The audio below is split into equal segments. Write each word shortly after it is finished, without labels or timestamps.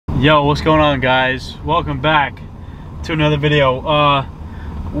Yo, what's going on, guys? Welcome back to another video.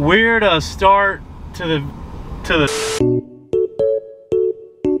 Weird start to the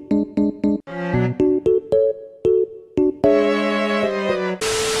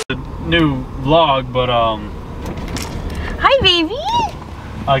new vlog, but hi, baby.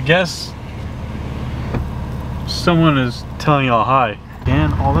 I guess someone is telling y'all hi.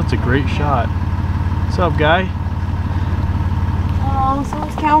 Dan, oh, that's a great shot. What's up, guy? Oh, so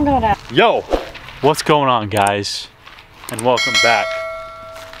what's Cal got at? Yo, what's going on, guys? And welcome back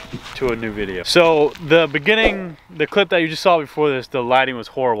to a new video. So the clip that you just saw before this, the lighting was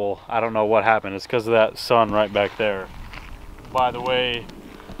horrible. I don't know what happened. It's because of that sun right back there. By the way,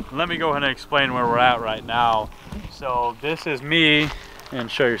 let me go ahead and explain where we're at right now. So this is me,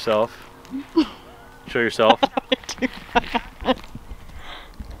 and show yourself. Show yourself.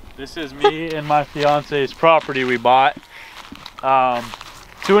 This is me and my fiance's property we bought.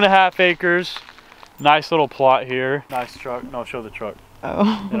 2.5 acres. Nice little plot here. Nice truck. No, show the truck.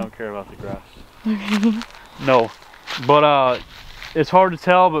 Oh. They don't care about the grass. Okay. No, but it's hard to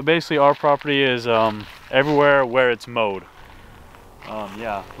tell, but basically our property is everywhere where it's mowed.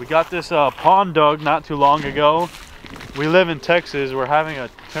 Yeah, we got this pond dug not too long ago. We live in Texas. We're having a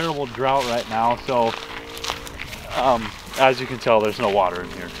terrible drought right now, so as you can tell, there's no water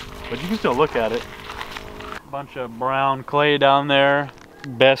in here, but you can still look at it. Bunch of brown clay down there.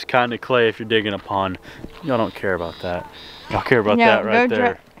 Best kind of clay if you're digging a pond. Y'all don't care about that. Y'all care about that right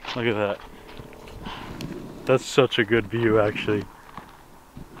there. Look at that. That's such a good view, actually.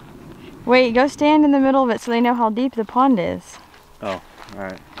 Wait, go stand in the middle of it so they know how deep the pond is. Oh,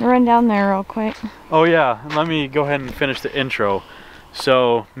 alright. Run down there real quick. Oh yeah, let me go ahead and finish the intro.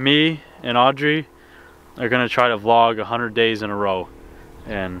 So, me and Audrey are gonna try to vlog 100 days in a row.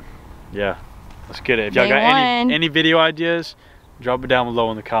 And yeah, let's get it. If y'all got any video ideas, drop it down below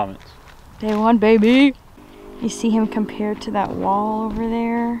in the comments. Day one, baby. You see him compared to that wall over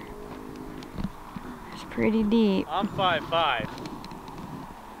there? It's pretty deep. I'm 5'5".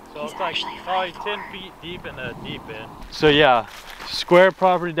 So it's like probably 10 feet deep in the deep end. So yeah, square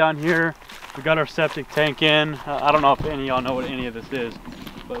property down here. We got our septic tank in. I don't know if any of y'all know what any of this is,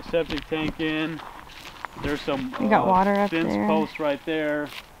 but septic tank in. There's some we got water up fence there. post right there,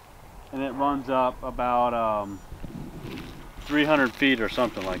 and it runs up about 300 feet or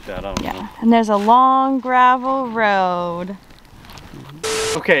something like that. I don't know. And there's a long gravel road.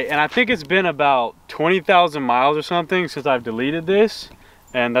 Okay, and I think it's been about 20,000 miles or something since I've deleted this,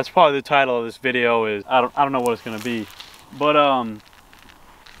 and that's probably the title of this video. Is I don't know what it's gonna be, but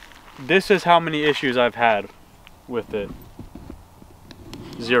this is how many issues I've had with it.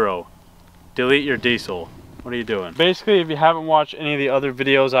 0. Delete your diesel. What are you doing? Basically, if you haven't watched any of the other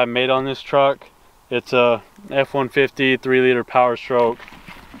videos I've made on this truck, it's a F-150 3-liter Powerstroke,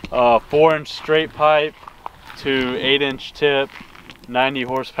 4-inch straight pipe to 8-inch tip, 90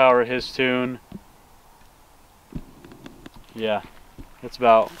 horsepower his tune. Yeah, that's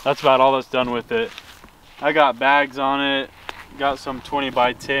about all that's done with it. I got bags on it. Got some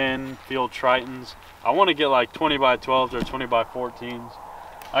 20x10 field tritons. I want to get like 20x12s or 20x14s.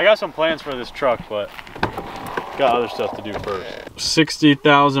 I got some plans for this truck, but got other stuff to do first.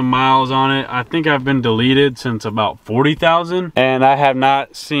 60,000 miles on it. I think I've been deleted since about 40,000, and I have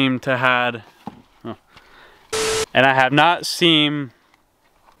not seemed to had. Huh. And I have not seen.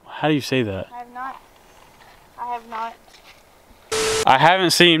 How do you say that? I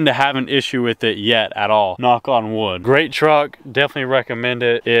haven't seemed to have an issue with it yet at all. Knock on wood. Great truck. Definitely recommend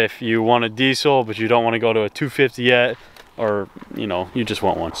it if you want a diesel, but you don't want to go to a 250 yet, or you know, you just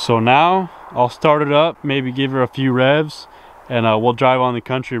want one. So now I'll start it up, maybe give her a few revs, and we'll drive on the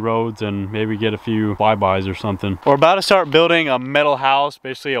country roads and maybe get a few flybys or something. We're about to start building a metal house,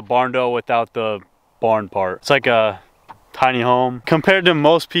 basically a barn door without the barn part. It's like a tiny home compared to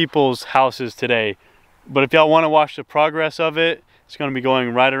most people's houses today. But if y'all want to watch the progress of it, it's going to be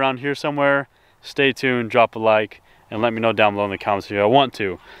going right around here somewhere. Stay tuned, drop a like, and let me know down below in the comments if you want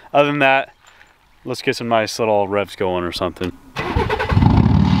to. Other than that, let's get some nice little revs going or something.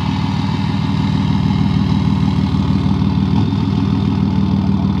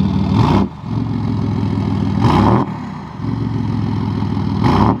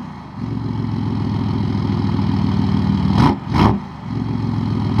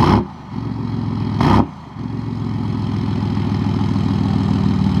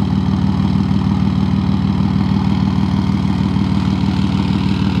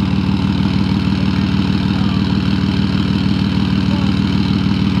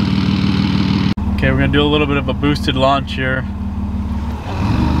 Okay, we're gonna do a little bit of a boosted launch here.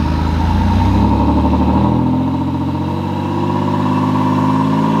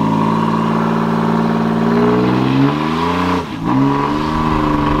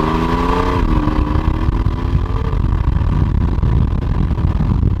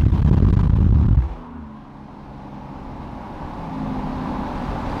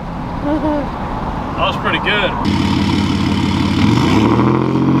 That was pretty good.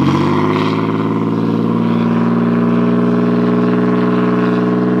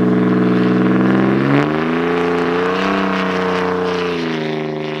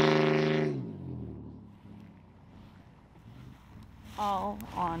 All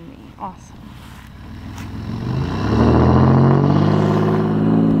on me. Awesome.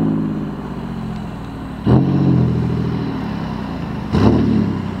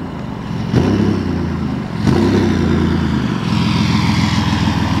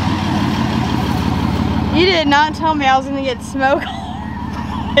 You did not tell me I was gonna get smoke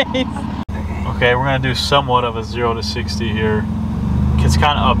on my face. Okay, we're gonna do somewhat of a 0 to 60 here. It's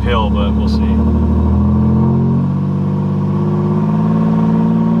kind of uphill, but we'll see.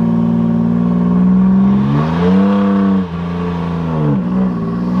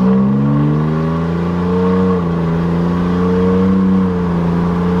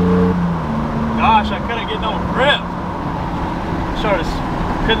 Gosh, I couldn't get no grip.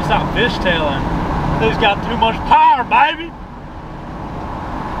 Couldn't stop fishtailing. They've got too much power, baby.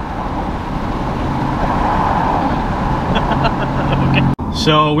 Okay.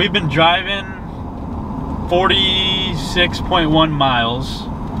 So we've been driving 46.1 miles.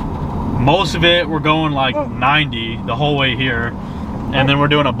 Most of it we're going like 90 the whole way here. And then we're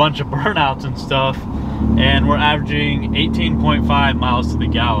doing a bunch of burnouts and stuff. And we're averaging 18.5 miles to the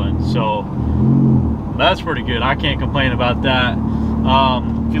gallon. So that's pretty good. I can't complain about that.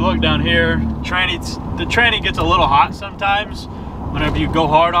 If you look down here, the tranny gets a little hot sometimes whenever you go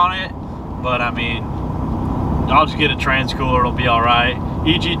hard on it, but I mean, I'll just get a trans cooler, it'll be all right.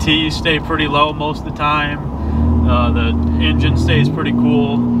 EGTs stay pretty low most of the time. The engine stays pretty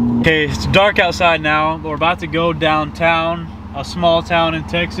cool. Okay, it's dark outside now, but we're about to go downtown, a small town in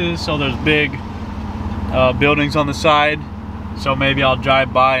Texas, so there's big buildings on the side. So maybe I'll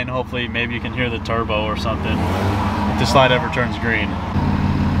drive by and hopefully maybe you can hear the turbo or something if this light ever turns green.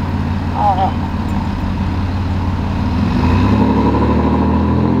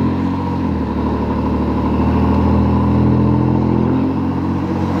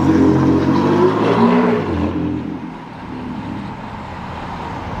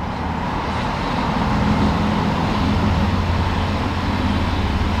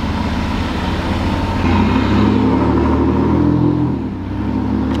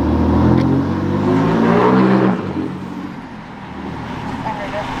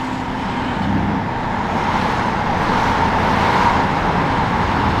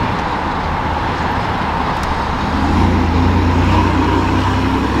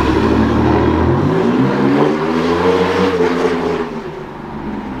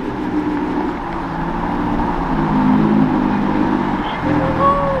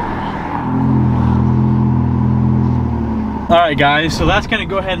 Alright guys, so that's gonna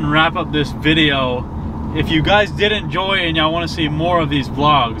go ahead and wrap up this video. If you guys did enjoy and y'all want to see more of these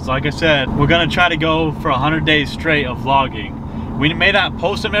vlogs, like I said, we're gonna try to go for 100 days straight of vlogging. We may not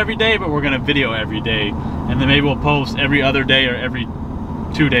post them every day, but we're gonna video every day, and then maybe we'll post every other day or every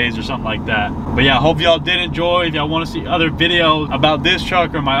 2 days or something like that. But yeah, I hope y'all did enjoy. If y'all want to see other videos about this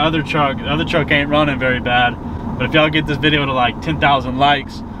truck or my other truck, the other truck ain't running very bad, but if y'all get this video to like 10,000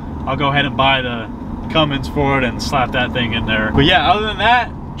 likes, I'll go ahead and buy the Cummins for it and slap that thing in there. But yeah, other than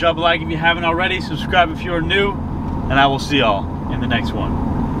that, drop a like if you haven't already, subscribe if you're new, and I will see y'all in the next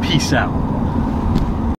one. Peace out.